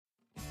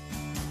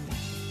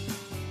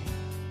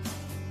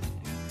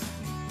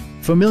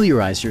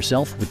Familiarize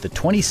yourself with the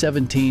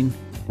 2017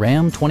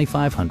 Ram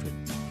 2500.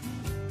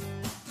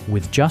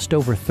 With just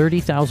over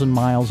 30,000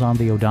 miles on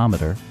the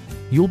odometer,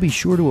 you'll be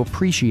sure to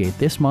appreciate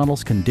this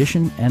model's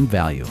condition and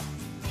value.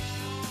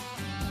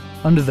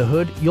 Under the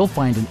hood, you'll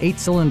find an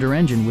 8-cylinder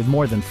engine with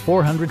more than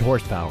 400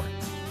 horsepower.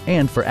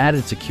 And for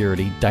added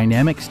security,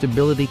 dynamic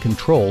stability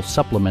control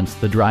supplements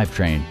the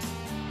drivetrain.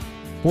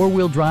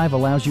 Four-wheel drive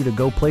allows you to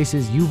go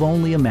places you've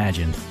only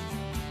imagined.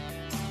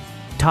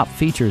 Top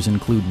features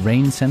include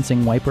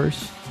rain-sensing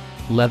wipers,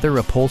 leather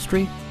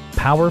upholstery,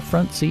 power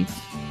front seats,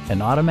 an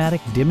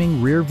automatic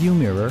dimming rear-view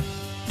mirror,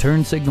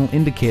 turn signal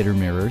indicator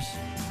mirrors,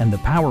 and the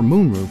power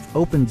moonroof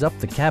opens up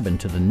the cabin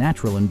to the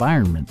natural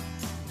environment.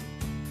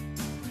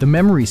 The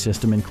memory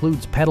system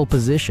includes pedal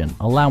position,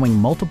 allowing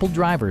multiple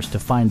drivers to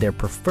find their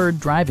preferred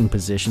driving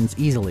positions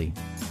easily.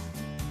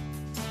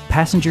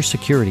 Passenger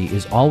security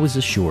is always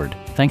assured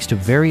thanks to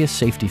various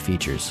safety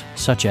features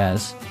such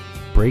as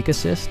brake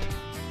assist,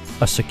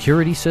 a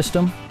security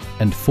system,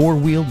 and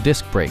four-wheel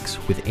disc brakes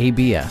with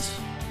ABS.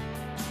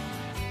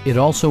 It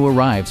also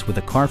arrives with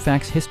a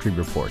Carfax history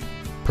report,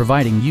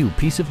 providing you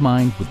peace of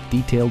mind with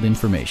detailed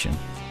information.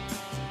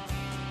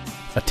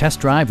 A test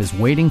drive is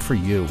waiting for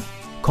you.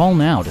 Call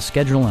now to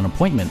schedule an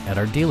appointment at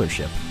our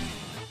dealership.